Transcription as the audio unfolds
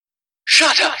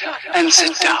Shut up and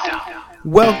sit down.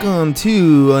 Welcome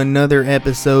to another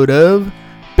episode of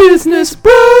Business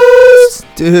Bros.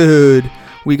 Dude,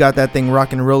 we got that thing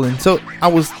rocking and rolling. So I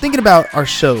was thinking about our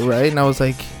show, right? And I was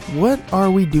like, what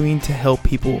are we doing to help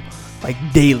people like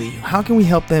daily? How can we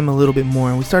help them a little bit more?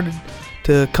 And we started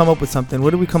to come up with something. What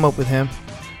did we come up with, Ham?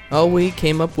 Oh, we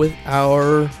came up with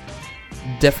our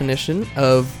definition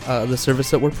of the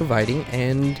service that we're providing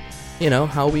and,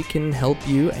 how we can help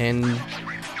you and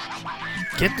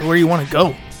Get to where you want to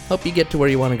go. help you get to where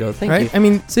you want to go. Thank Right? you. I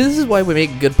mean, See, this is why we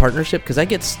make a good partnership, because I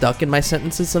get stuck in my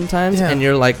sentences sometimes, Yeah. and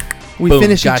you're like, we boom,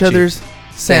 finish got each you. other's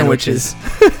sandwiches.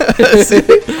 See?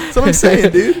 That's what I'm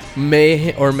saying, dude.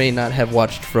 May or may not have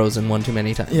watched Frozen one too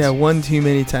many times. Yeah, one too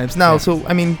many times. Now, Yeah. so,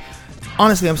 I mean,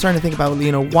 honestly, I'm starting to think about,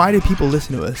 why do people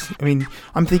listen to us? I mean,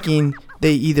 I'm thinking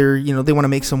they either, they want to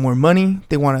make some more money.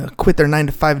 They want to quit their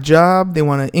 9-to-5 job. They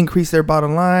want to increase their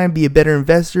bottom line, be a better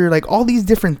investor. Like, all these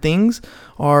different things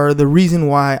are the reason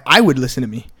why I would listen to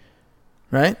me.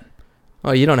 Right?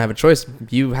 Oh, you don't have a choice.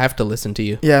 You have to listen to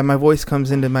you. Yeah, my voice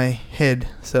comes into my head,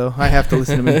 so I have to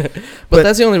listen to me. But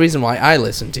that's the only reason why I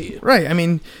listen to you. Right. I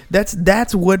mean,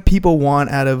 that's what people want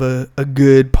out of a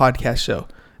good podcast show.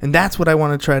 And that's what I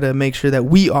want to try to make sure that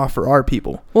we offer our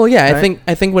people. Well, yeah, Right?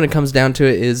 I think when it comes down to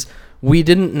it is we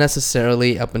didn't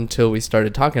necessarily, up until we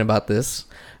started talking about this,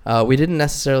 we didn't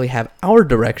necessarily have our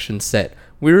direction set.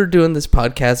 We were doing this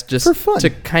podcast just For fun.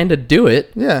 to kind of do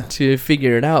it, Yeah, to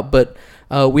figure it out. But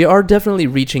we are definitely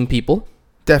reaching people,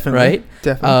 definitely. right?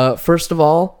 Definitely. First of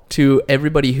all, to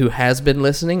everybody who has been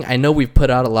listening, I know we've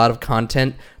put out a lot of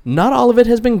content. Not all of it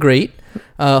has been great.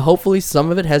 Hopefully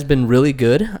some of it has been really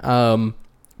good.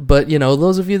 But,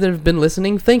 those of you that have been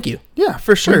listening, thank you. Yeah,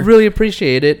 for sure. We really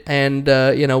appreciate it. And,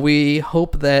 we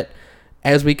hope that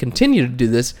as we continue to do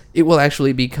this, it will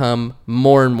actually become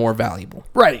more and more valuable.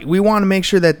 Right. We want to make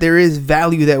sure that there is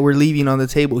value that we're leaving on the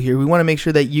table here. We want to make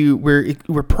sure that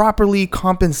we're properly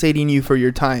compensating you for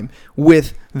your time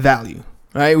with value.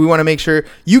 Right? We want to make sure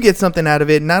you get something out of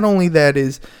it, not only that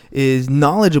is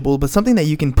knowledgeable, but something that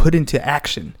you can put into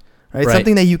action. Right?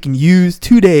 Something that you can use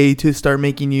today to start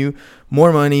making you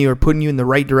more money or putting you in the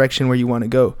right direction where you want to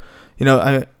go.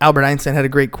 Albert Einstein had a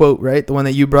great quote, right? The one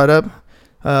that you brought up.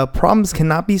 Problems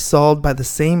cannot be solved by the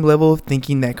same level of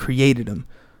thinking that created them.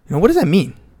 What does that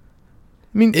mean?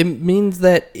 I mean, It means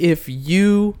that if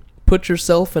you put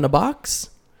yourself in a box,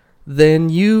 then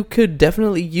you could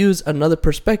definitely use another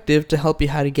perspective to help you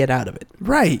how to get out of it.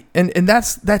 right. And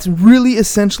that's really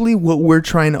essentially what we're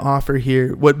trying to offer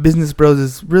here. What Business Bros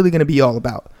is really going to be all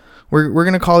about. We're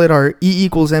going to call it our E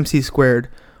equals MC squared,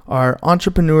 our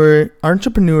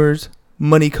entrepreneurs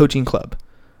money coaching club.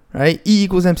 Right? E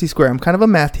equals MC squared. I'm kind of a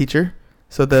math teacher.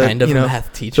 So A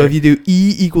math teacher. So if you do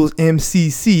E equals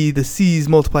MCC, the C's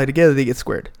multiply together, they get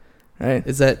squared. Right?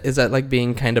 Is that like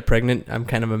being kind of pregnant? I'm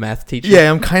kind of a math teacher.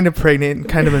 Yeah, I'm kind of pregnant,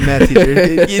 kind of a math teacher.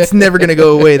 It's never going to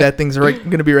go away. That thing's going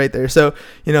to be right there. So,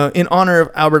 in honor of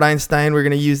Albert Einstein, we're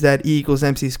going to use that E equals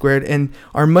MC squared. And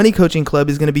our money coaching club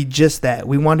is going to be just that.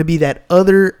 We want to be that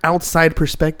other outside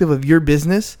perspective of your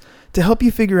business to help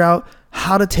you figure out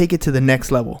how to take it to the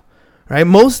next level. Right?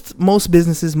 Most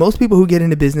businesses, most people who get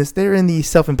into business, they're in the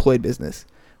self-employed business.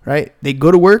 Right? They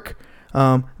go to work.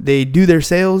 They do their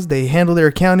sales, they handle their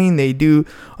accounting, they do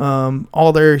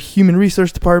all their human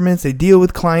resource departments, they deal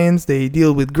with clients, they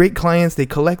deal with great clients, they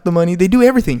collect the money, they do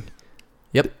everything.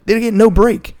 Yep. They get no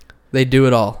break. They do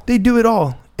it all. They do it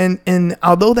all. And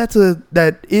although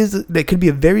that could be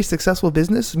a very successful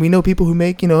business, we know people who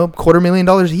make,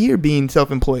 $250,000 a year being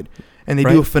self-employed, and they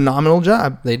do a phenomenal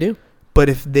job. They do. But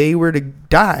if they were to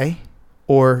die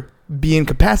or be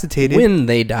incapacitated When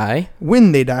they die.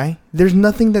 there's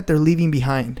nothing that they're leaving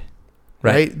behind.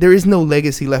 Right. There is no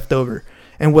legacy left over.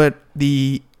 And what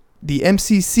the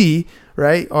MCC,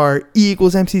 right, our E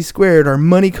equals MC squared, our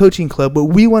money coaching club, what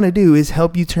we want to do is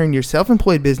help you turn your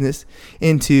self-employed business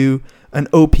into an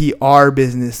OPR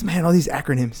business. Man, all these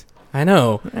acronyms. I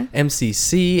know. Right.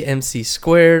 MCC, MC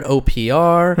squared,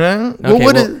 OPR. Huh?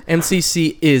 Okay,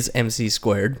 MCC is MC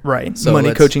squared. Right. So Money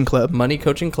let's- coaching club. Money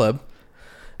Coaching Club.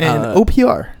 And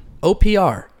OPR.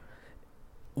 OPR.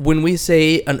 When we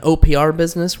say an OPR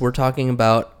business, we're talking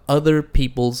about other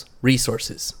people's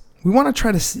resources. We want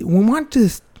to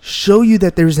show you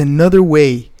that there's another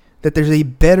way, that there's a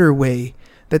better way,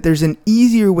 that there's an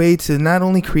easier way to not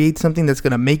only create something that's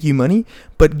going to make you money,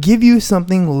 but give you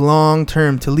something long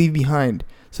term to leave behind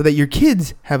so that your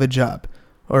kids have a job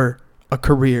or a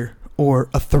career or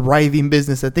a thriving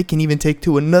business that they can even take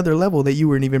to another level that you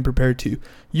weren't even prepared to.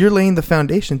 You're laying the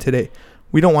foundation today.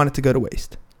 We don't want it to go to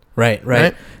waste.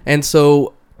 Right. And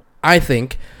so I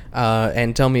think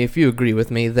and tell me if you agree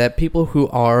with me, that people who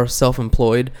are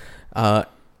self-employed,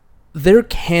 there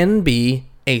can be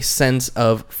a sense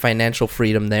of financial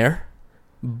freedom there,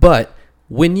 but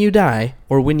when you die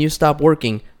or when you stop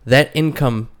working, that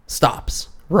income stops.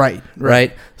 Right.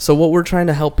 So what we're trying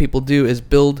to help people do is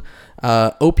build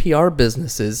OPR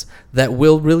businesses that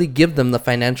will really give them the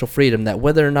financial freedom that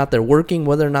whether or not they're working,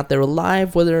 whether or not they're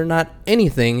alive, whether or not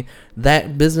anything,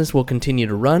 that business will continue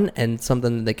to run and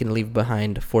something that they can leave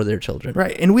behind for their children.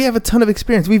 Right. And we have a ton of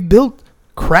experience. We've built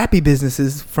crappy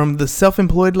businesses from the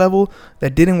self-employed level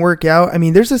that didn't work out. I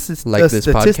mean, there's a This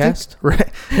statistic, podcast. right?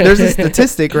 There's a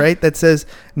statistic, right, that says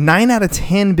 9 out of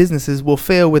 10 businesses will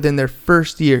fail within their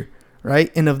first year.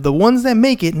 Right? And of the ones that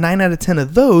make it, 9 out of 10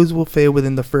 of those will fail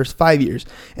within the first 5 years.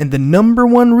 And the number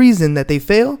one reason that they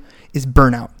fail is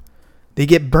burnout. They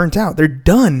get burnt out. They're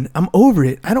done. I'm over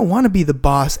it. I don't want to be the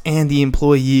boss and the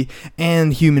employee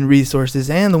and human resources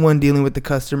and the one dealing with the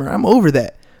customer. I'm over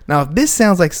that. Now, if this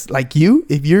sounds like you,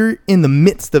 if you're in the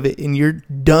midst of it and you're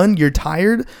done, you're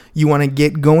tired, you want to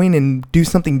get going and do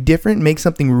something different, make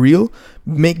something real,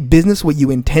 make business what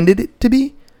you intended it to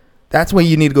be, that's when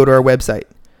you need to go to our website.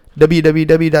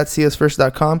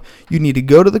 www.csfirst.com. You need to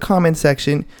go to the comment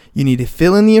section. You need to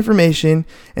fill in the information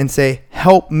and say,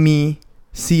 help me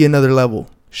see another level.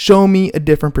 Show me a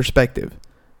different perspective.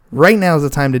 Right now is the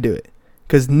time to do it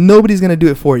because nobody's going to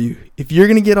do it for you. If you're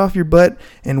going to get off your butt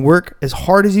and work as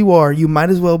hard as you are, you might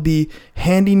as well be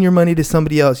handing your money to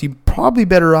somebody else. You're probably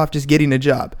better off just getting a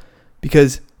job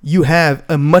because you have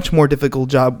a much more difficult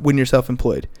job when you're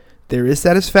self-employed. There is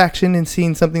satisfaction in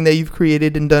seeing something that you've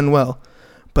created and done well.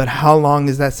 But how long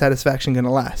is that satisfaction going to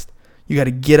last? You got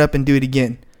to get up and do it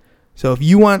again. So if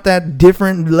you want that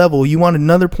different level, you want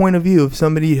another point of view of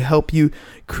somebody to help you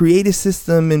create a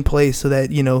system in place so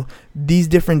that, you know, these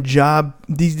different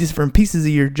pieces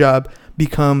of your job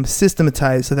become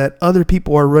systematized so that other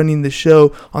people are running the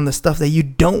show on the stuff that you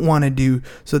don't want to do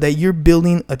so that you're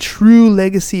building a true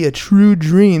legacy, a true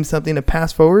dream, something to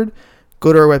pass forward.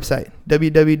 Go to our website,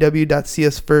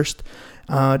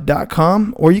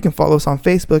 www.csfirst.com, or you can follow us on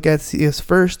Facebook at CS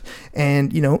First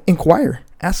and, you know, inquire,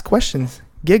 ask questions,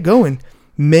 get going,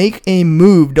 make a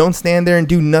move. Don't stand there and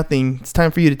do nothing. It's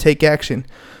time for you to take action.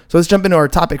 So let's jump into our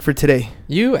topic for today.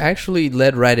 You actually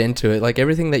led right into it. Like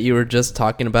everything that you were just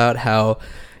talking about, how,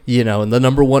 you know, the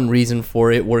number one reason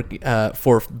for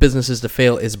for businesses to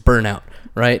fail is burnout,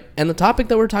 right? And the topic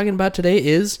that we're talking about today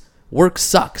is work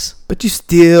sucks. But you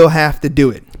still have to do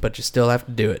it.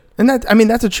 And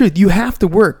that's the truth. You have to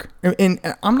work. And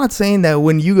I'm not saying that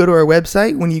when you go to our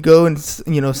website, when you go and,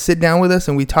 you know, sit down with us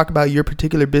and we talk about your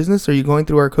particular business or you're going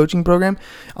through our coaching program,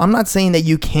 I'm not saying that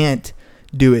you can't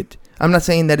do it. I'm not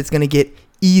saying that it's going to get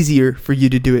easier for you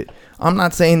to do it. I'm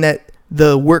not saying that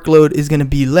the workload is going to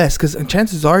be less because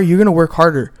chances are you're going to work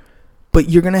harder, but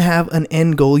you're going to have an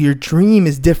end goal. Your dream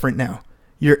is different now.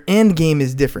 Your end game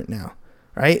is different now.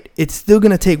 Right? It's still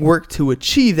going to take work to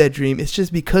achieve that dream. It's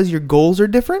just because your goals are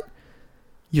different,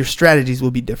 your strategies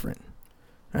will be different.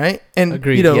 Right? And,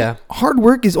 agreed, you know, yeah. Hard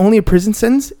work is only a prison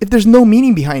sentence if there's no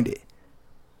meaning behind it.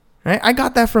 Right? I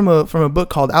got that from a book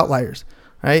called Outliers.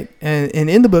 Right? And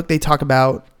in the book, they talk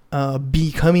about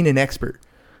becoming an expert.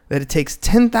 That it takes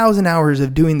 10,000 hours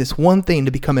of doing this one thing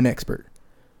to become an expert.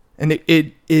 And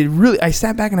it really, I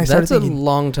sat back and I started thinking. That's a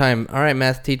long time. All right,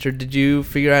 math teacher, did you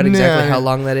figure out exactly how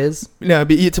long that is? No,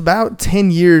 but it's about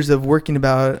 10 years of working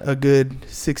about a good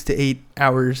 6 to 8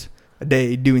 hours a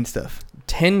day doing stuff.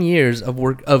 10 years of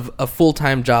work, of a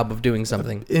full-time job of doing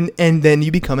something. And then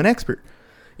you become an expert.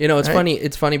 You know, it's funny.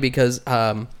 It's funny because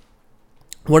one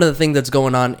of the things that's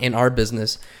going on in our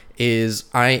business is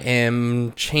I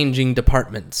am changing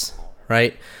departments,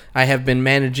 right? I have been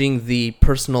managing the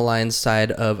personal lines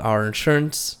side of our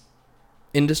insurance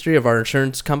industry, of our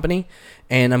insurance company,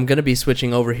 and I'm going to be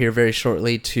switching over here very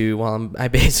shortly to, I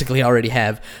basically already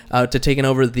have, to taking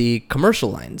over the commercial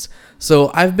lines.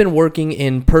 So I've been working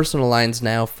in personal lines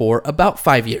now for about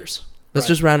 5 years. Let's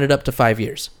just round it up to 5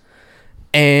 years.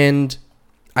 And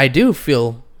I do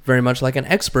feel very much like an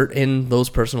expert in those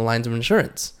personal lines of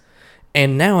insurance.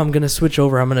 And now I'm going to switch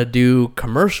over. I'm going to do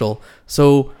commercial.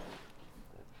 So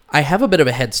I have a bit of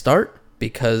a head start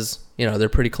because, you know, they're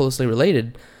pretty closely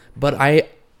related, but I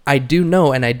do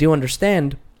know and I do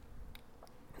understand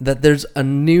that there's a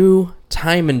new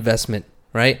time investment,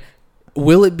 right?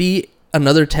 Will it be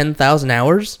another 10,000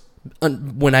 hours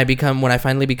when I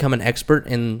finally become an expert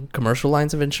in commercial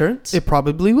lines of insurance? It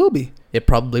probably will be.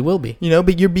 You know,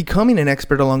 but you're becoming an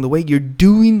expert along the way. You're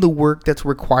doing the work that's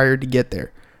required to get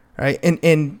there. Right.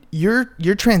 And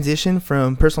your transition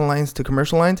from personal lines to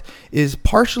commercial lines is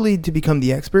partially to become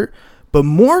the expert, but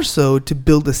more so to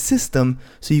build a system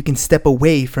so you can step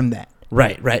away from that.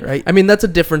 Right. I mean, that's a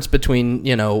difference between,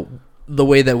 the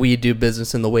way that we do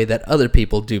business and the way that other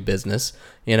people do business.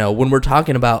 When we're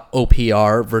talking about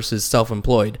OPR versus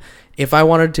self-employed, if I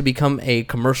wanted to become a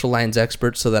commercial lines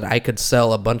expert so that I could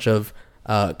sell a bunch of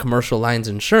commercial lines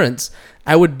insurance,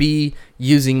 I would be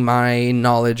using my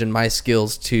knowledge and my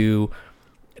skills to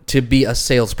be a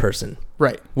salesperson.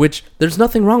 Right. Which there's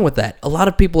nothing wrong with that. A lot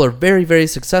of people are very, very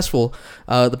successful.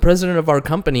 The president of our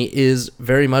company is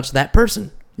very much that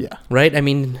person. Yeah. Right? I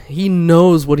mean, he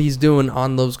knows what he's doing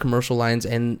on those commercial lines,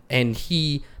 and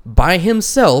he, by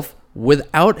himself,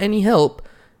 without any help,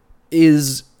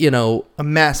 is, a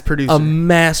mass producer. A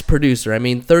mass producer. I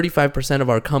mean, 35% of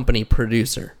our company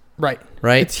producer. Right.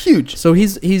 Right? It's huge. So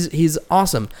he's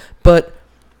awesome. But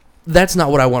that's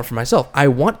not what I want for myself. I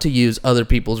want to use other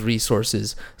people's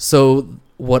resources. So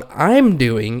what I'm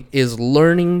doing is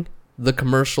learning the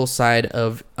commercial side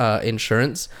of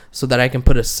insurance so that I can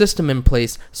put a system in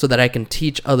place so that I can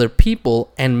teach other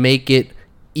people and make it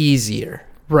easier.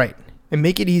 Right. And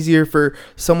make it easier for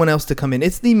someone else to come in.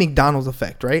 It's the McDonald's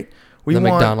effect, right? We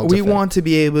want to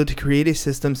be able to create a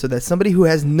system so that somebody who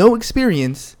has no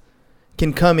experience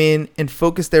can come in and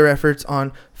focus their efforts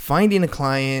on finding a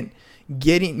client,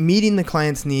 meeting the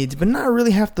client's needs, but not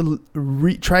really have to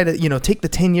try to take the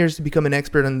 10 years to become an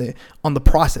expert on the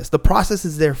process. The process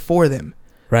is there for them,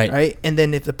 right? And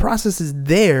then if the process is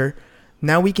there,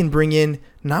 now we can bring in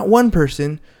not one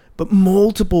person but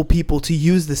multiple people to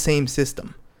use the same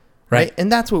system, right?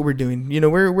 And that's what we're doing.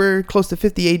 We're close to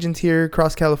 50 agents here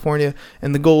across California,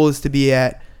 and the goal is to be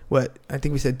at what I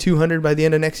think we said 200 by the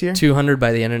end of next year. 200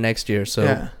 by the end of next year. So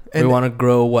yeah. We want to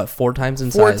grow, 4 times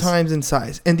in size? 4 times in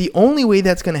size. And the only way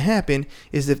that's going to happen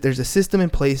is if there's a system in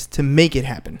place to make it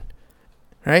happen.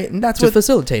 Right? And that's to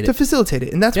facilitate it. To facilitate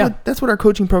it. And that's what our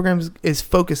coaching program is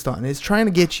focused on, is trying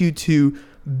to get you to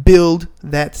build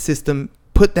that system,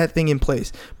 put that thing in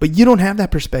place. But you don't have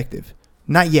that perspective.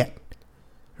 Not yet.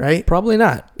 Right? Probably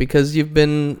not, because you've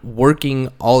been working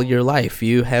all your life.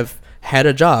 You have had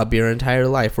a job your entire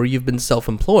life, or you've been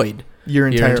self-employed your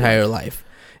entire life.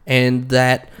 And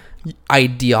that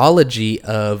ideology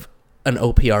of an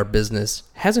OPR business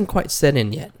hasn't quite set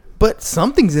in yet. But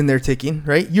something's in there ticking,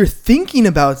 right? You're thinking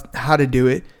about how to do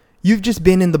it. You've just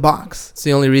been in the box. It's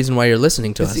the only reason why you're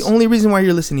listening to us. It's the only reason why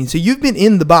you're listening. So you've been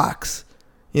in the box,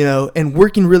 and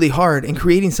working really hard and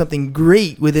creating something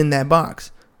great within that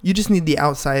box. You just need the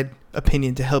outside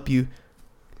opinion to help you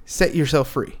set yourself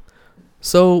free.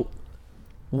 So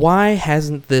why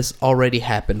hasn't this already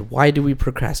happened? Why do we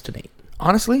procrastinate?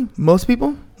 Honestly, most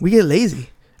people, we get lazy.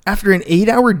 After an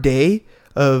 8-hour day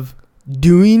of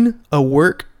doing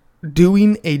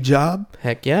a job.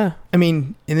 Heck yeah. I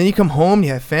mean, and then you come home, you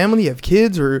have family, you have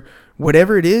kids, or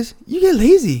whatever it is, you get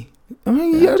lazy. I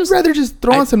mean, I'd rather just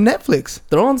throw on some Netflix.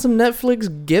 Throw on some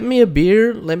Netflix, get me a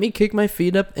beer, let me kick my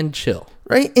feet up and chill.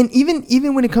 Right? And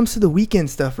even when it comes to the weekend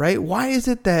stuff, right? Why is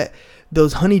it that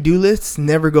those honey-do lists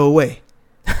never go away?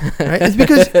 Right? It's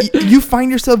because you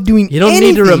find yourself doing anything. You don't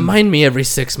need to remind me every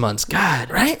 6 months. God.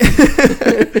 Right?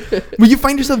 But you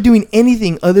find yourself doing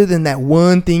anything other than that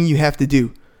one thing you have to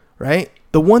do. Right?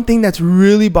 The one thing that's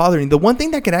really bothering, the one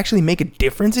thing that could actually make a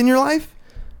difference in your life.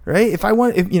 Right? If I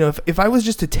was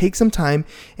just to take some time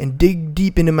and dig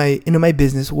deep into my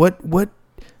business, what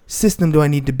system do I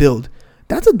need to build?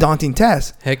 That's a daunting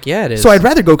task. Heck yeah, it is. So I'd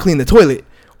rather go clean the toilet,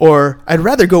 or I'd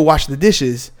rather go wash the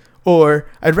dishes, or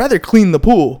I'd rather clean the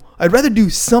pool. I'd rather do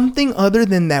something other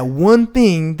than that one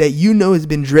thing that has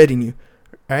been dreading you,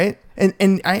 right?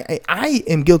 And I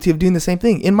am guilty of doing the same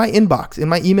thing in my inbox, in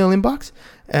my email inbox.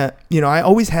 I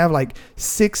always have like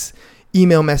 6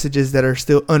 email messages that are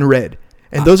still unread.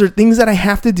 And those are things that I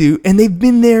have to do, and they've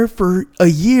been there for a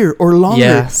year or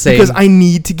longer because I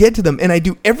need to get to them. And I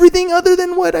do everything other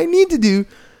than what I need to do,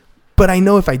 but I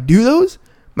know if I do those,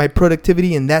 my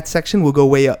productivity in that section will go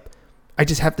way up. I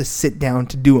just have to sit down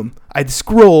to do them. I'd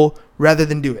scroll rather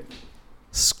than do it.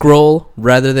 Scroll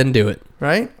rather than do it.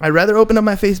 Right? I'd rather open up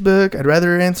my Facebook. I'd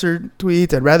rather answer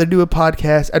tweets. I'd rather do a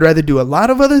podcast. I'd rather do a lot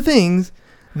of other things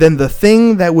than the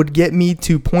thing that would get me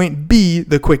to point B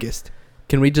the quickest.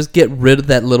 Can we just get rid of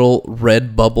that little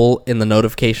red bubble in the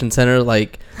notification center?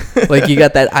 Like you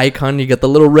got that icon, you got the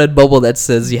little red bubble that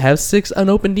says you have 6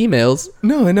 unopened emails.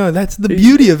 No, that's the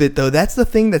beauty of it, though. That's the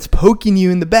thing that's poking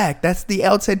you in the back. That's the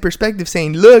outside perspective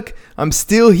saying, look, I'm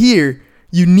still here.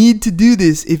 You need to do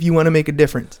this if you want to make a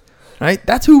difference, right?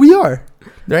 That's who we are,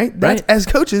 right? That's, as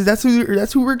coaches, that's who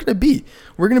we're going to be.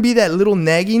 We're going to be that little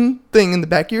nagging thing in the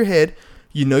back of your head.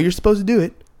 You're supposed to do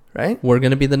it, right? We're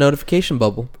going to be the notification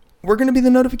bubble. we're going to be the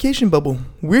notification bubble.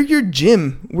 We're your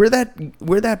gym. We're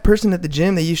that person at the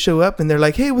gym that you show up and they're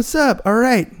like, hey, what's up? All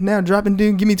right, now drop and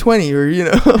do, give me 20, or, you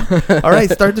know, all right,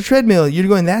 start the treadmill. You're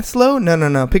going that slow?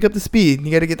 No. Pick up the speed.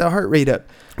 You got to get the heart rate up.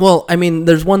 Well, I mean,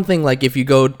 there's one thing, like, if you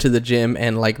go to the gym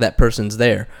and, like, that person's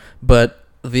there. But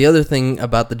the other thing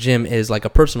about the gym is, like, a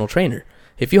personal trainer.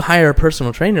 If you hire a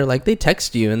personal trainer, like, they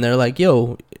text you and they're like,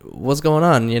 yo, what's going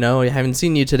on? You know, I haven't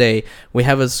seen you today. We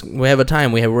have a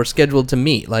time. We're scheduled to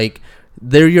meet. Like,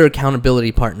 they're your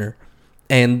accountability partner.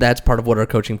 And that's part of what our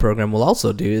coaching program will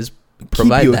also do, is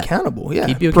provide keep you that. accountable. Yeah.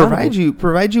 Keep you accountable.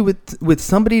 Provide you with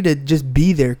somebody to just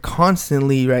be there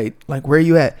constantly, right? Like, where are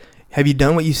you at? Have you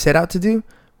done what you set out to do?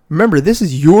 Remember, this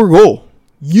is your goal.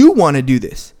 You want to do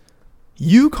this.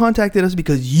 You contacted us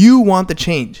because you want the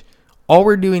change. All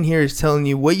we're doing here is telling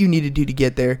you what you need to do to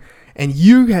get there, and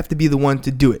you have to be the one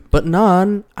to do it. But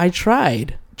I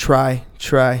tried. Try.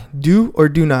 Do or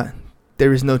do not.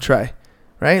 There is no try.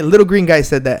 Right? Little green guy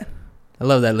said that. I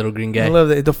love that little green guy. I love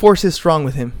that. The force is strong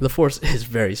with him. The force is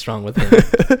very strong with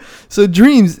him. So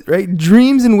dreams, right?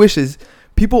 Dreams and wishes.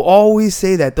 People always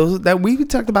say that. We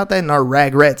talked about that in our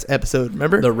Regrets episode.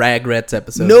 Remember? The Regrets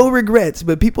episode. No regrets,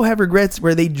 but people have regrets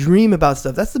where they dream about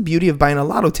stuff. That's the beauty of buying a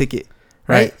lotto ticket.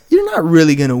 Right? You're not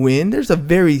really going to win. There's a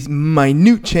very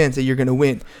minute chance that you're going to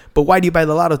win. But why do you buy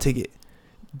the lotto ticket?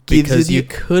 Because you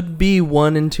could be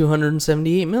 1 in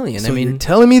 278 million. So I mean, you're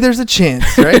telling me there's a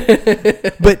chance, right?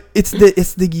 But it's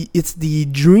the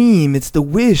dream, it's the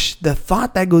wish, the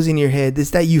thought that goes in your head.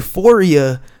 It's that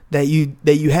euphoria that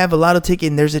you have a lotto ticket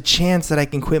and there's a chance that I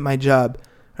can quit my job.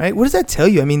 Right? What does that tell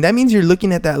you? I mean, that means you're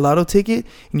looking at that lotto ticket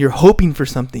and you're hoping for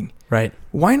something. Right.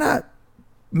 Why not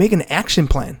make an action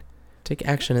plan? Take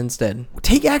action instead.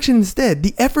 Take action instead.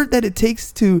 The effort that it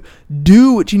takes to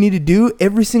do what you need to do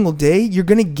every single day, you're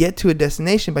going to get to a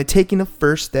destination by taking a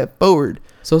first step forward.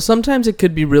 So sometimes it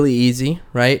could be really easy,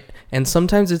 right? And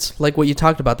sometimes it's like what you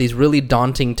talked about, these really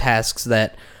daunting tasks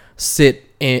that sit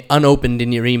unopened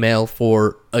in your email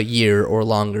for a year or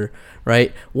longer,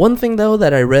 right? One thing, though,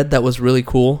 that I read that was really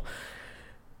cool,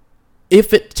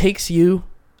 if it takes you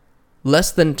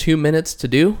less than 2 minutes to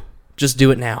do, just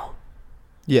do it now.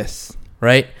 Yes.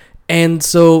 Right? And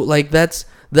so, like, that's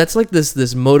like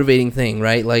this motivating thing,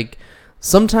 right? Like,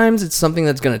 sometimes it's something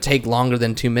that's going to take longer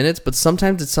than 2 minutes, but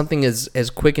sometimes it's something as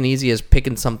quick and easy as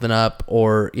picking something up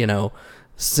or, you know,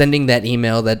 sending that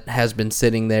email that has been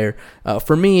sitting there.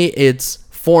 For me, it's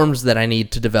forms that I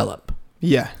need to develop.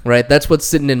 Yeah. Right? That's what's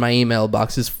sitting in my email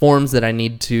box, is forms that I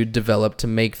need to develop to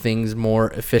make things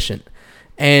more efficient.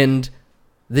 And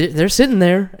they're sitting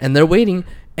there and they're waiting,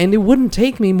 and it wouldn't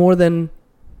take me more than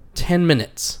 10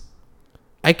 minutes.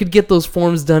 I could get those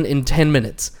forms done in 10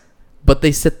 minutes, but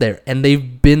they sit there and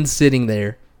they've been sitting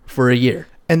there for a year.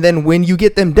 And then when you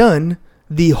get them done,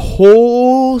 the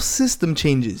whole system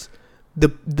changes.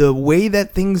 The way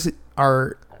that things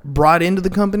are brought into the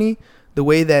company, the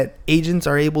way that agents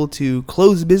are able to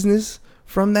close business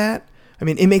from that. I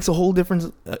mean, it makes a whole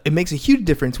difference. It makes a huge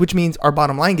difference, which means our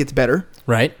bottom line gets better.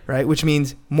 Right. Which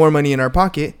means more money in our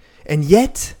pocket. And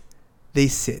yet they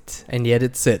sit. And yet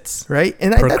it sits. Right?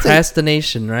 And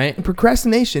procrastination, right?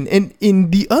 Procrastination. And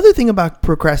in the other thing about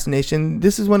procrastination,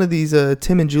 this is one of these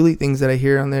Tim and Julie things that I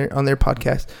hear on their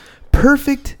podcast.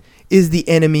 Perfect is the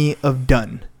enemy of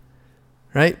done.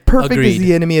 Right? Perfect Agreed. Is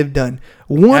the enemy of done.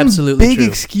 One Absolutely big true.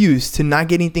 excuse to not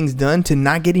getting things done, to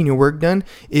not getting your work done,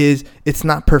 is it's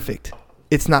not perfect.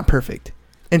 It's not perfect.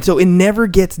 And so it never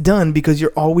gets done because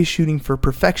you're always shooting for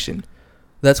perfection.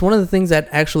 That's one of the things that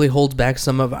actually holds back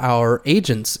some of our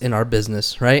agents in our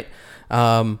business, right?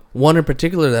 One in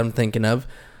particular that I'm thinking of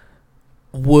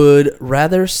would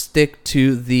rather stick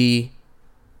to the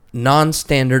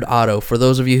non-standard auto. For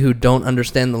those of you who don't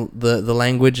understand the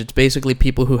language, it's basically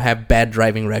people who have bad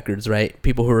driving records, right?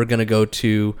 People who are going to go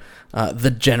to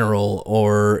the general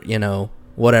or, you know,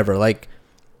 whatever, like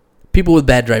people with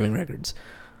bad driving records.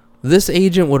 This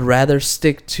agent would rather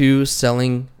stick to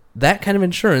selling that kind of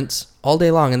insurance all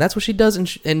day long, and that's what she does,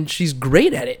 and she's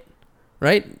great at it,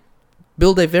 right?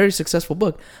 Build a very successful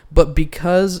book, but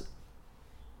because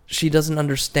she doesn't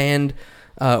understand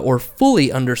or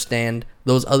fully understand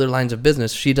those other lines of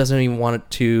business, she doesn't even want it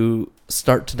to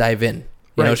start to dive in.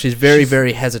 You know, she's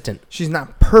very hesitant. She's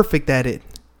not perfect at it,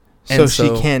 so she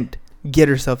can't get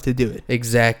herself to do it.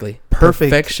 Exactly.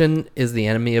 Perfection is the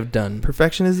enemy of done.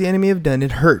 Perfection is the enemy of done.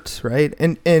 It hurts, right?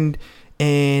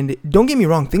 And don't get me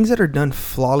wrong, things that are done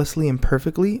flawlessly and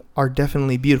perfectly are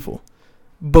definitely beautiful.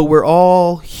 But we're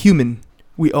all human.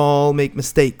 We all make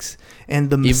mistakes.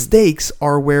 And the mistakes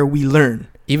are where we learn.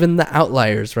 Even the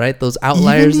outliers, right? Those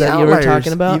outliers that you were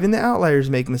talking about? Even the outliers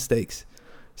make mistakes.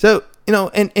 So, you know,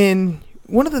 and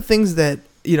one of the things that,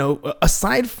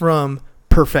 aside from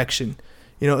perfection,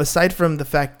 aside from the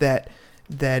fact that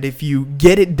if you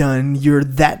get it done, you're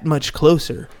that much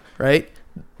closer, right?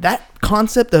 That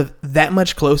concept of that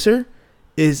much closer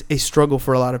is a struggle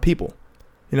for a lot of people.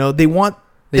 They want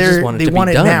They want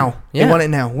it done. now. Yeah. They want it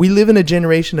now. We live in a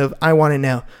generation of I want it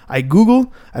now. I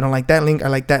Google, I don't like that link, I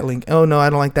like that link. Oh no, I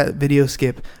don't like that video,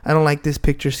 skip. I don't like this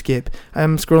picture, skip.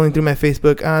 I'm scrolling through my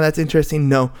Facebook. That's interesting.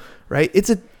 No. Right?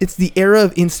 It's the era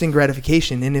of instant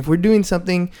gratification. And if we're doing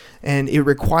something and it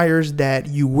requires that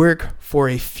you work for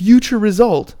a future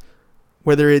result,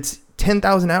 whether it's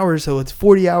 10,000 hours, so it's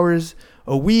 40 hours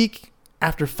a week,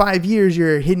 after 5 years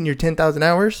you're hitting your 10,000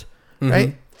 hours,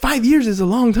 right? 5 years is a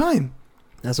long time.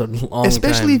 That's a long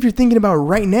Especially time. if you're thinking about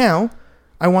right now,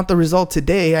 I want the result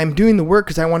today. I'm doing the work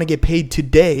because I want to get paid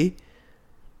today.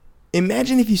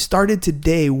 Imagine if you started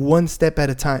today one step at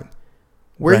a time,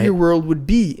 where your world would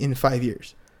be in 5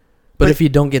 years. But if you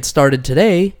don't get started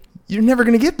today, you're never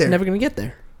going to get there. Never going to get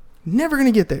there. Never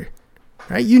going to get there.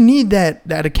 Right? You need that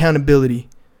accountability.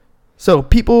 So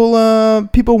people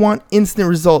want instant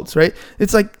results, right?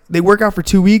 It's like they work out for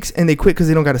 2 weeks and they quit because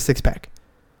they don't got a six pack.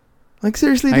 Like,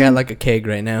 seriously, dude? I got like a keg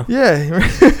right now. Yeah.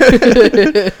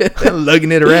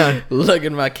 Lugging it around.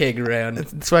 Lugging my keg around.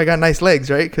 That's why I got nice legs,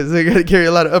 right? Because I got to carry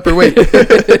a lot of upper weight.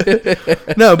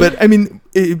 No, but I mean,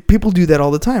 people do that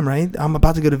all the time, right? I'm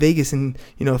about to go to Vegas in,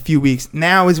 a few weeks.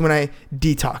 Now is when I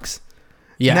detox.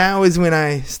 Yeah. Now is when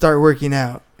I start working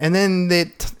out. And then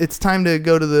it's time to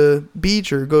go to the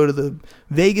beach or go to the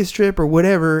Vegas trip or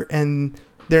whatever, and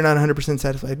they're not 100%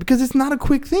 satisfied because it's not a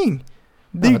quick thing.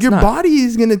 Your body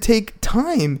is going to take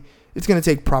time. It's going to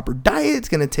take proper diet. It's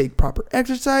going to take proper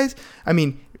exercise. I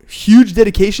mean, huge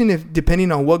dedication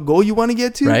depending on what goal you want to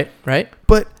get to. Right.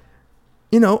 But,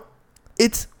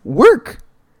 it's work.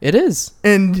 It is.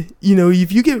 And,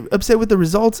 if you get upset with the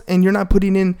results and you're not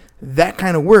putting in that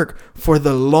kind of work for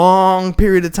the long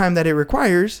period of time that it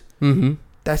requires,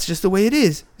 that's just the way it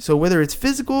is. So whether it's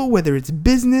physical, whether it's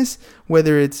business,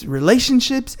 whether it's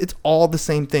relationships, it's all the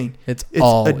same thing. It's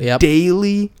all a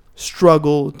daily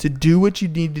struggle to do what you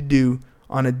need to do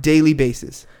on a daily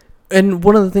basis. And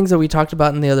one of the things that we talked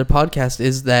about in the other podcast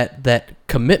is that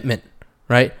commitment,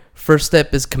 right? First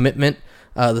step is commitment.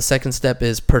 The second step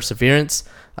is perseverance.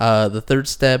 The third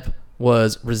step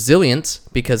was resilience,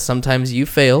 because sometimes you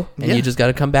fail and you just got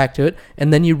to come back to it,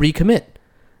 and then you recommit.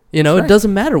 It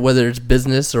doesn't matter whether it's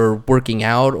business or working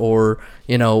out or,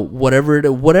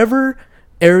 whatever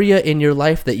area in your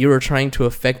life that you are trying to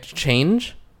affect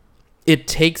change. It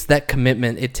takes that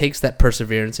commitment. It takes that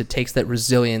perseverance. It takes that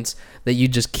resilience that you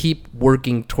just keep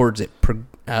working towards it.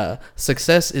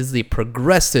 Success is the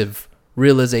progressive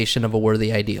realization of a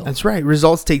worthy ideal. That's right.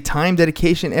 Results take time,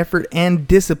 dedication, effort, and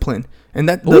discipline. And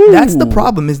that's the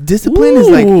problem. Is discipline is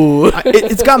like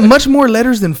it's got much more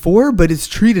letters than 4, but it's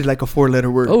treated like a 4-letter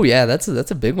word. Oh yeah, that's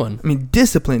a big one. I mean,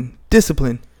 discipline.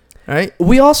 All right.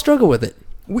 We all struggle with it.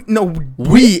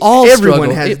 Everyone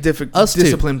has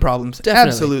discipline problems.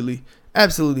 Definitely.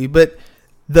 Absolutely. But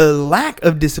the lack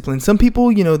of discipline, some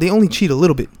people, they only cheat a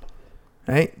little bit,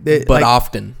 right?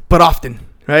 Often.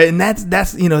 Right. And that's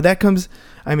that comes.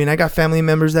 I mean, I got family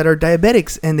members that are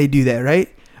diabetics and they do that, right?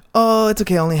 Oh, it's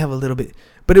okay. I only have a little bit.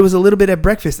 But it was a little bit at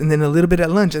breakfast, and then a little bit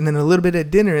at lunch, and then a little bit at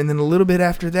dinner, and then a little bit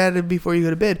after that before you go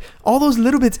to bed. All those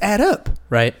little bits add up.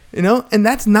 Right. And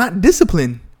that's not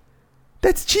discipline.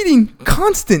 That's cheating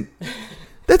constant.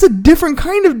 That's a different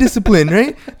kind of discipline,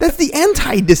 right? That's the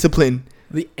anti-discipline.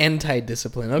 The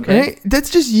anti-discipline, okay. Right? That's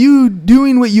just you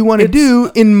doing what you want to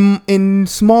do in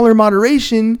smaller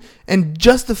moderation and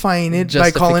justifying it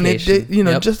by calling it,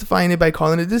 justifying it by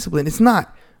calling it discipline. It's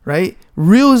not. Right?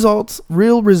 Real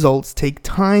results take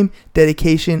time,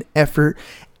 dedication, effort,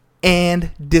 and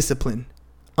discipline.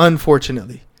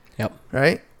 Unfortunately. Yep.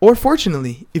 Right? Or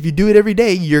fortunately, if you do it every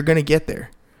day, you're going to get there.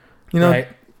 Right.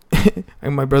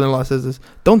 And my brother-in-law says this,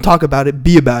 don't talk about it,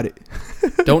 be about it.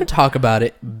 Don't talk about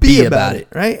it, be about it.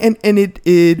 Right? And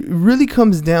it really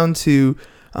comes down to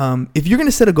if you're going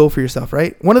to set a goal for yourself,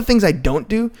 right? One of the things I don't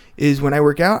do is when I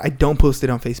work out, I don't post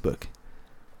it on Facebook.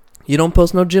 You don't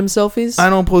post no gym selfies? I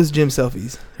don't post gym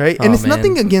selfies, right? And it's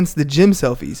nothing against the gym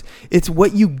selfies. It's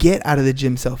what you get out of the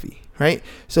gym selfie, right?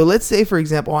 So let's say, for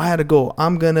example, I had a goal.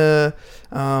 I'm going to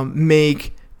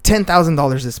make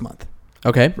 $10,000 this month.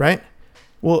 Okay. Right?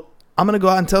 Well, I'm going to go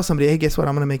out and tell somebody, hey, guess what?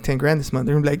 I'm going to make 10 grand this month.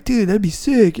 They're going to be like, dude, that'd be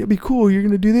sick. It'd be cool. You're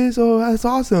going to do this? Oh, that's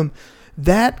awesome.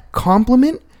 That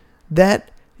compliment,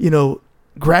 that,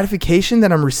 gratification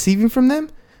that I'm receiving from them,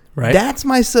 right? That's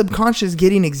my subconscious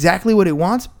getting exactly what it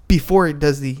wants before it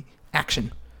does the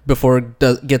action. Before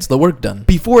it gets the work done.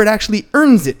 Before it actually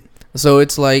earns it. So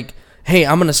it's like, hey,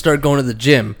 I'm going to start going to the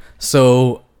gym.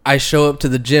 So I show up to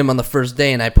the gym on the first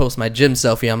day and I post my gym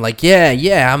selfie. I'm like,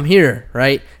 yeah, I'm here,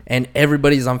 right? And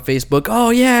everybody's on Facebook. Oh,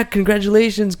 yeah,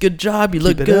 congratulations. Good job. You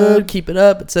look good. Keep it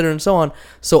up, et cetera, and so on.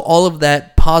 So all of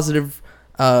that positive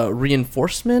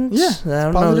reinforcement. Yeah, I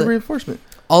don't positive know, reinforcement.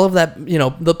 all of that,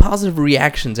 the positive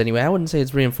reactions anyway. I wouldn't say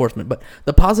it's reinforcement, but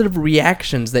the positive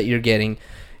reactions that you're getting,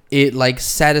 it like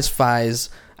satisfies,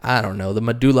 I don't know, the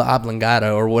medulla oblongata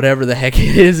or whatever the heck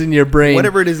it is in your brain.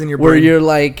 Whatever it is in your brain. Where you're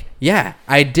like, yeah,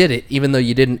 I did it, even though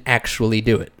you didn't actually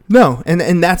do it. No,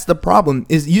 and that's the problem,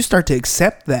 is you start to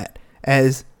accept that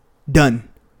as done.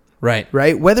 Right.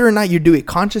 Right? Whether or not you do it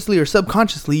consciously or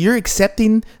subconsciously, you're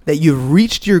accepting that you've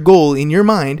reached your goal in your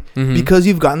mind because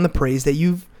you've gotten the praise that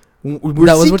you've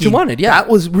that was what you wanted, yeah. That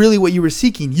was really what you were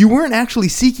seeking. You weren't actually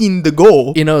seeking the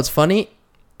goal. It's funny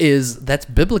is that's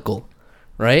biblical,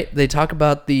 right? They talk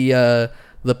about the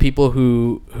people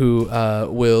who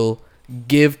will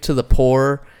give to the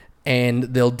poor, and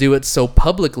they'll do it so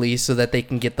publicly so that they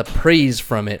can get the praise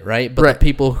from it, right? But right. The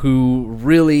people who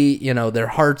really, their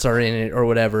hearts are in it or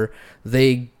whatever,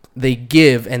 they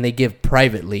give, and they give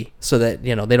privately so that,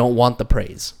 they don't want the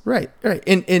praise. Right.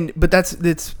 But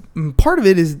that's part of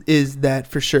it is that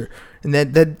for sure. And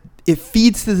that it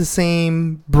feeds to the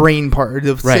same brain part,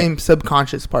 the same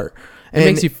subconscious part. And it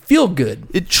makes you feel good.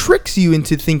 It tricks you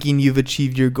into thinking you've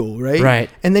achieved your goal, right? Right.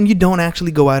 And then you don't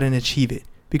actually go out and achieve it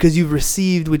because you've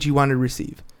received what you wanted to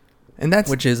receive. And that's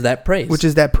which is that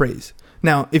praise.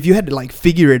 Now, if you had to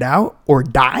figure it out or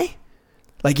die,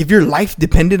 if your life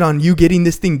depended on you getting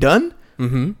this thing done,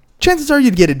 chances are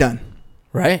you'd get it done.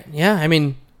 Right. Yeah. I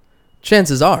mean,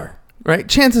 chances are. Right.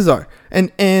 Chances are.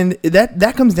 And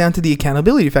that comes down to the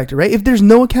accountability factor, right? If there's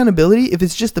no accountability, if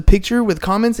it's just a picture with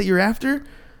comments that you're after,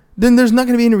 then there's not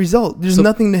going to be any result. There's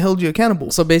nothing to hold you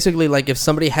accountable. So basically, if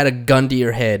somebody had a gun to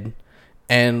your head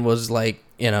and was like,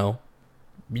 you're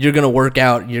going to work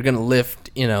out, you're going to lift,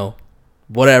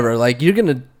 whatever, you're going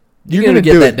to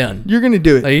get that done. You're going to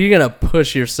do it. You're going to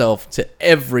push yourself to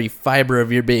every fiber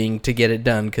of your being to get it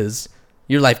done because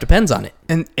your life depends on it.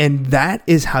 And that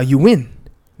is how you win.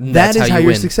 That is how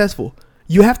you're successful.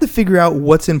 You have to figure out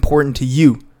what's important to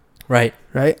you. Right.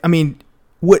 Right? I mean,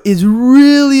 what is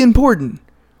really important?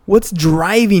 What's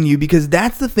driving you? Because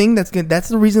that's the thing that's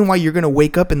the reason why you're going to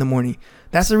wake up in the morning.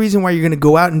 That's the reason why you're going to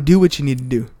go out and do what you need to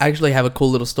do. I actually have a cool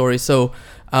little story. So,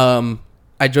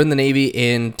 I joined the Navy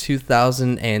in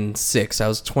 2006. I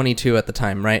was 22 at the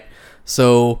time, right?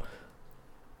 So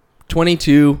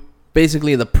 22,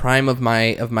 basically the prime of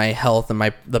my health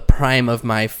and the prime of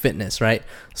my fitness, right?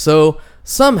 So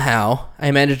somehow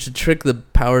I managed to trick the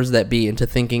powers that be into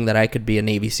thinking that I could be a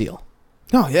Navy SEAL.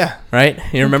 Oh, yeah. Right?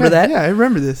 You remember that? Yeah, I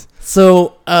remember this.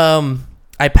 So,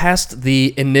 I passed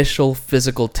the initial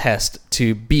physical test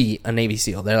to be a Navy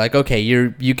SEAL. They're like, okay,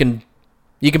 you can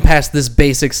pass this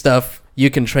basic stuff. You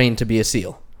can train to be a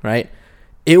SEAL, right?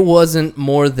 It wasn't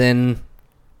more than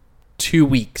 2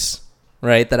 weeks,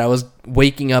 right, that I was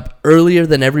waking up earlier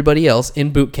than everybody else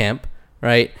in boot camp,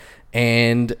 right,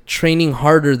 and training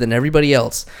harder than everybody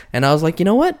else. And I was like, you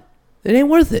know what? It ain't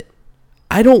worth it.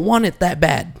 I don't want it that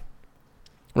bad,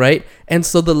 right? And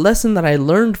so the lesson that I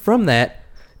learned from that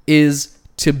is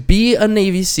to be a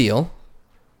Navy SEAL,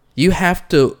 you have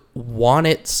to want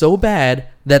it so bad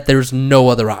that there's no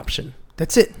other option.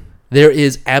 That's it. There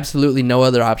is absolutely no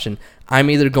other option. I'm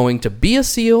either going to be a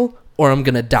SEAL or I'm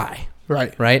going to die.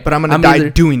 Right. Right? But I'm going to die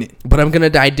doing it. But I'm going to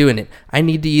die doing it. I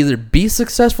need to either be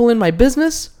successful in my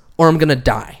business or I'm going to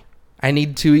die. I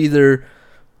need to either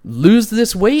lose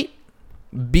this weight,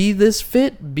 be this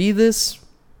fit, be this,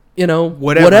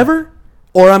 whatever,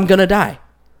 or I'm going to die.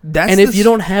 If you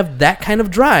don't have that kind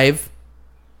of drive,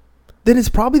 then it's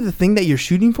probably the thing that you're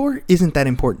shooting for isn't that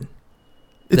important.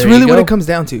 It's really what it comes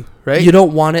down to, right? You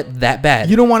don't want it that bad.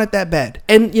 You don't want it that bad.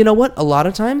 And you know what? A lot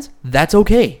of times, that's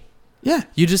okay. Yeah.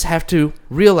 You just have to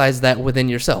realize that within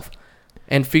yourself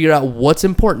and figure out what's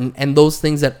important. And those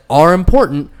things that are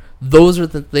important, those are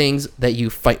the things that you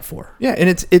fight for. Yeah, and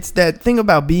it's that thing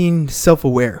about being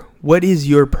self-aware. What is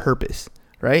your purpose,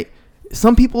 right?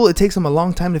 Some people, it takes them a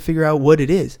long time to figure out what it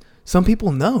is. Some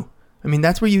people know. I mean,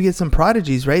 that's where you get some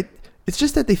prodigies, right? It's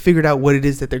just that they figured out what it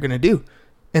is that they're going to do.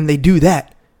 And they do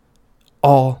that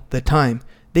all the time.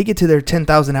 They get to their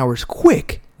 10,000 hours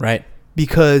quick. Right.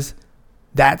 Because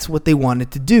that's what they wanted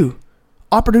to do.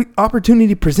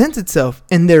 Opportunity presents itself,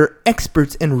 and they're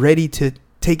experts and ready to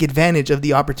take advantage of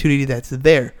the opportunity that's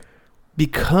there.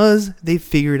 Because they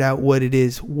figured out what it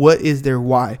is. What is their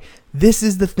why? This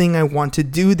is the thing I want to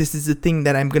do. This is the thing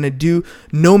that I'm going to do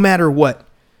no matter what.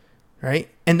 Right?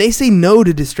 And they say no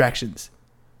to distractions.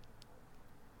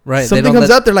 Right. Something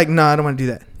comes up, they're like, no, I don't want to do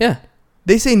that. Yeah.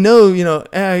 They say no,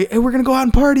 hey, we're going to go out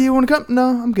and party. You want to come?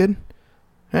 No, I'm good.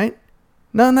 Right?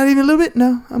 No, not even a little bit.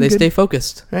 No, I'm good. They stay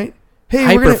focused. Right?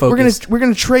 Hey, we're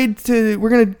gonna trade to we're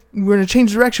gonna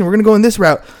change direction. We're gonna go in this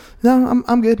route. No,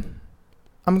 I'm good.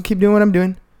 I'm gonna keep doing what I'm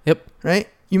doing. Yep. Right?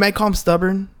 You might call them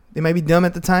stubborn. They might be dumb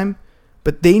at the time,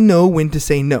 but they know when to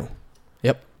say no.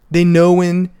 Yep. They know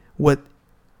when what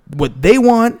they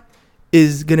want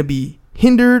is gonna be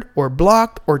hindered or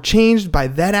blocked or changed by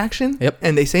that action. Yep.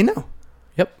 And they say no.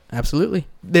 Yep. Absolutely.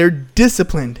 They're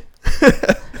disciplined.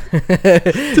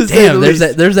 Damn, there's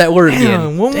that word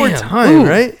again. One more time,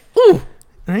 right? Ooh.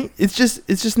 Right? It's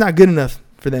just not good enough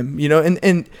for them,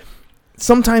 and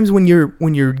sometimes when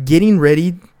you're getting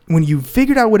ready, when you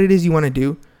figured out what it is you want to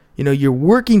do, you're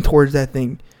working towards that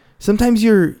thing. Sometimes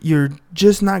you're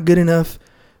just not good enough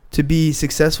to be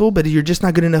successful, but you're just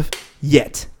not good enough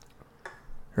yet.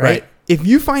 Right? If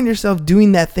you find yourself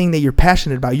doing that thing that you're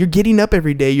passionate about, you're getting up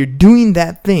every day, you're doing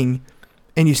that thing,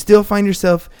 and you still find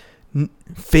yourself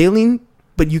failing,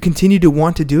 but you continue to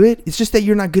want to do it, it's just that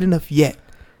you're not good enough yet.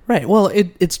 Right. Well,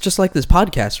 it's just like this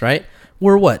podcast, right?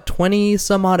 We're 20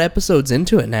 some odd episodes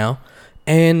into it now,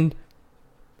 and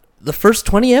the first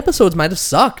 20 episodes might have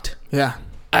sucked. Yeah.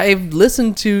 I've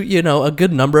listened to, a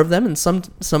good number of them, and some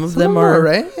of them are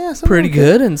right? Yeah, pretty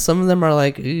good, and some of them are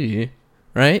like, ew,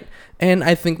 right? And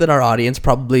I think that our audience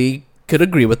probably could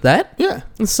agree with that. Yeah.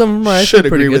 And some should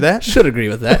agree with that. Should agree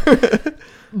with that.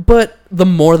 But the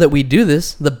more that we do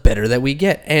this, the better that we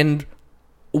get. And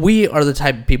we are the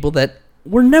type of people that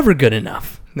we're never good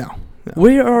enough. No.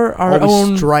 We are our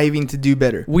own... striving to do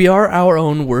better. We are our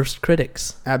own worst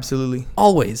critics. Absolutely.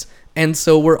 Always. And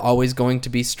so we're always going to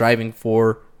be striving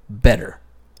for better.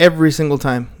 Every single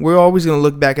time. We're always going to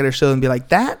look back at our show and be like,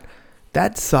 that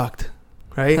sucked.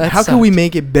 Right? How can we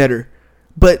make it better?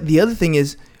 But the other thing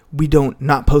is, we don't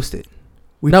not post it.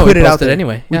 We put it out there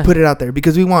anyway. We put it out there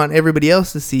because we want everybody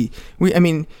else to see.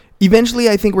 Eventually,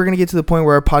 I think we're going to get to the point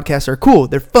where our podcasts are cool.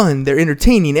 They're fun. They're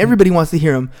entertaining. Everybody wants to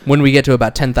hear them. When we get to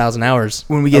about 10,000 hours.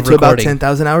 When we get to about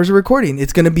 10,000 hours of recording,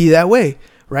 it's going to be that way,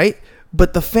 right?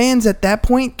 But the fans at that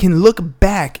point can look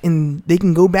back and they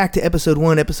can go back to episode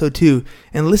 1, episode 2,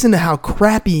 and listen to how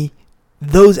crappy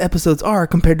those episodes are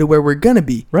compared to where we're going to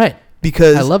be. Right.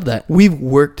 Because I love that. We've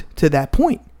worked to that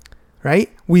point,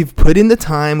 right? We've put in the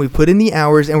time, we've put in the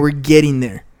hours, and we're getting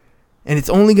there. And it's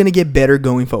only going to get better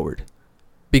going forward.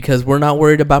 Because we're not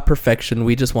worried about perfection.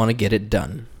 We just want to get it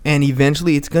done. And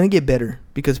eventually it's going to get better.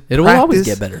 Because it will always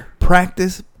get better.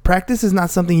 Practice is not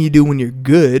something you do when you're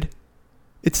good.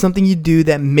 It's something you do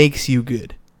that makes you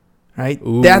good. Right?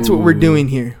 Ooh. That's what we're doing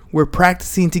here. We're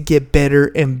practicing to get better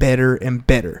and better and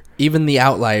better. Even the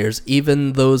outliers,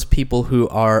 even those people who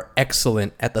are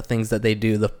excellent at the things that they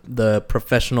do, the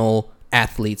professional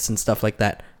athletes and stuff like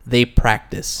that, they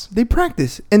practice. They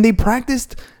practice. And they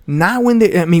practiced not when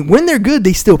when they're good,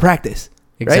 they still practice.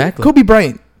 Exactly. Right? Kobe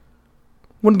Bryant,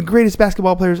 one of the greatest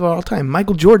basketball players of all time.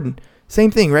 Michael Jordan, same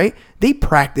thing, right? They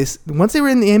practiced. Once they were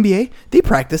in the NBA, they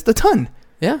practiced a ton.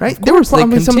 Yeah, right? There were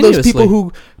probably some of those people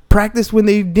who practiced when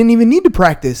they didn't even need to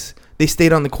practice. They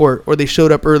stayed on the court or they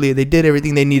showed up early. They did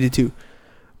everything they needed to.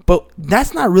 But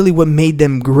that's not really what made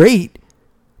them great.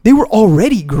 They were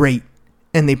already great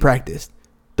and they practiced.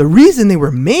 The reason they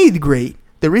were made great,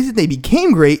 the reason they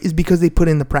became great is because they put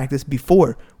in the practice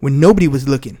before when nobody was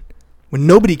looking, when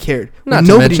nobody cared. Not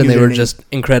to mention they were just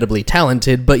incredibly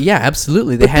talented, but yeah,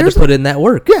 absolutely. They had to put in that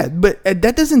work. Yeah, but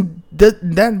that's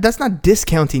not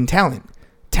discounting talent.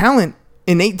 Talent,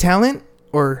 innate talent,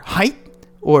 or height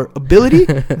or ability,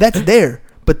 that's there.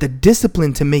 But the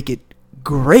discipline to make it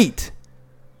great,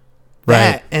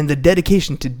 right, and the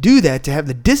dedication to do that, to have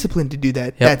the discipline to do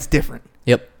that, that's different.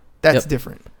 Yep. That's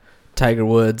different. Tiger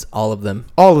Woods, all of them.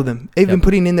 All of them. They've been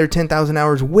putting in their 10,000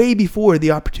 hours way before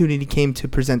the opportunity came to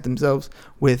present themselves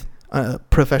with a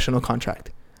professional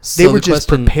contract. So they were just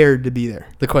prepared to be there.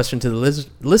 The question to the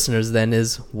listeners then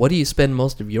is, what do you spend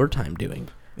most of your time doing?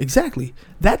 Exactly.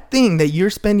 That thing that you're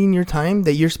spending your time,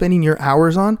 that you're spending your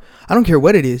hours on, I don't care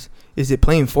what it is. Is it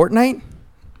playing Fortnite?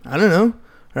 I don't know,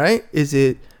 right? Is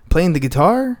it playing the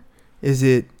guitar? Is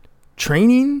it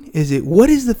training? What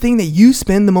is the thing that you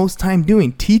spend the most time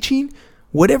doing? Teaching?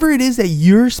 Whatever it is that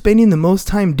you're spending the most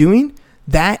time doing,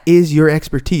 that is your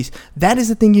expertise. That is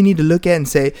the thing you need to look at and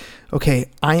say, okay,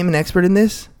 I am an expert in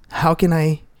this. How can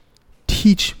I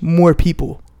teach more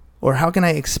people? Or how can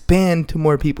I expand to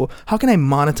more people? How can I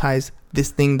monetize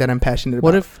this thing that I'm passionate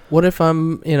about? What if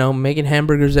I'm, making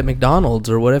hamburgers at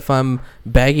McDonald's, or what if I'm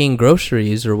bagging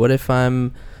groceries, or what if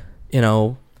I'm,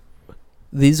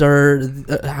 these are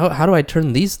how do I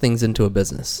turn these things into a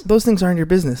business? Those things aren't your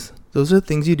business. Those are the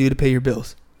things you do to pay your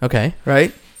bills. Okay.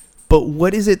 Right? But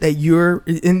what is it that you're,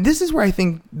 and this is where I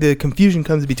think the confusion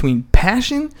comes between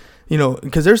passion,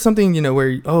 because there's something, where,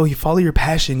 you follow your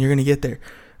passion, you're going to get there,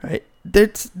 right?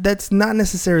 That's not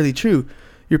necessarily true.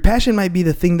 Your passion might be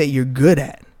the thing that you're good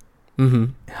at. Mm-hmm.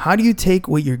 How do you take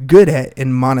what you're good at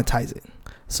and monetize it?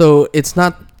 So it's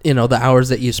not, the hours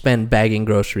that you spend bagging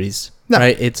groceries, No.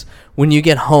 right? It's when you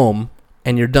get home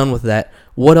and you're done with that,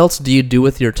 what else do you do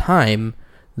with your time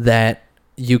that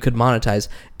you could monetize?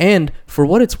 And for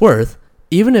what it's worth,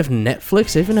 even if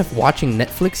watching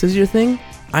Netflix is your thing,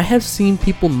 I have seen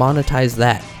people monetize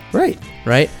that. Right.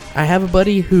 I have a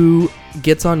buddy who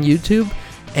gets on YouTube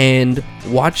and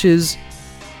watches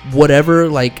whatever,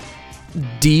 like,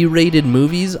 D-rated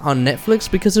movies on Netflix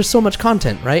because there's so much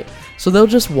content, right? So they'll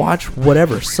just watch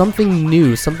whatever, something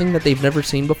new, something that they've never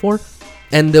seen before,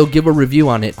 and they'll give a review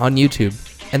on it on YouTube.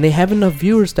 And they have enough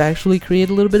viewers to actually create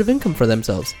a little bit of income for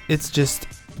themselves. It's just,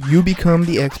 you become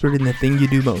the expert in the thing you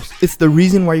do most. It's the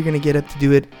reason why you're going to get up to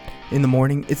do it in the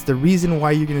morning. It's the reason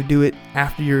why you're going to do it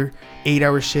after your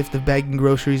 8-hour shift of bagging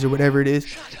groceries or whatever it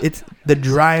is. It's the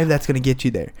drive that's going to get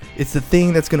you there. It's the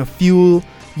thing that's going to fuel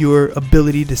your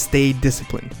ability to stay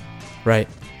disciplined. Right.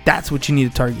 That's what you need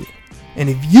to target. And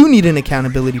if you need an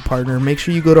accountability partner, make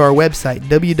sure you go to our website,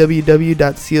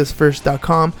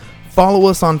 www.seeusfirst.com. Follow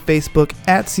us on Facebook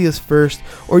at @SeeUsFirst,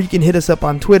 or you can hit us up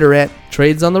on Twitter at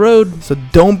Trades on the Road. So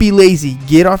don't be lazy.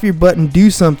 Get off your butt and do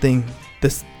something.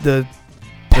 The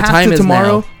path to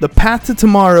tomorrow. The path to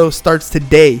tomorrow starts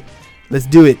today. Let's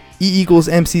do it. E =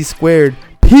 MC².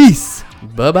 Peace.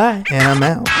 Bye-bye. And I'm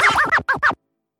out.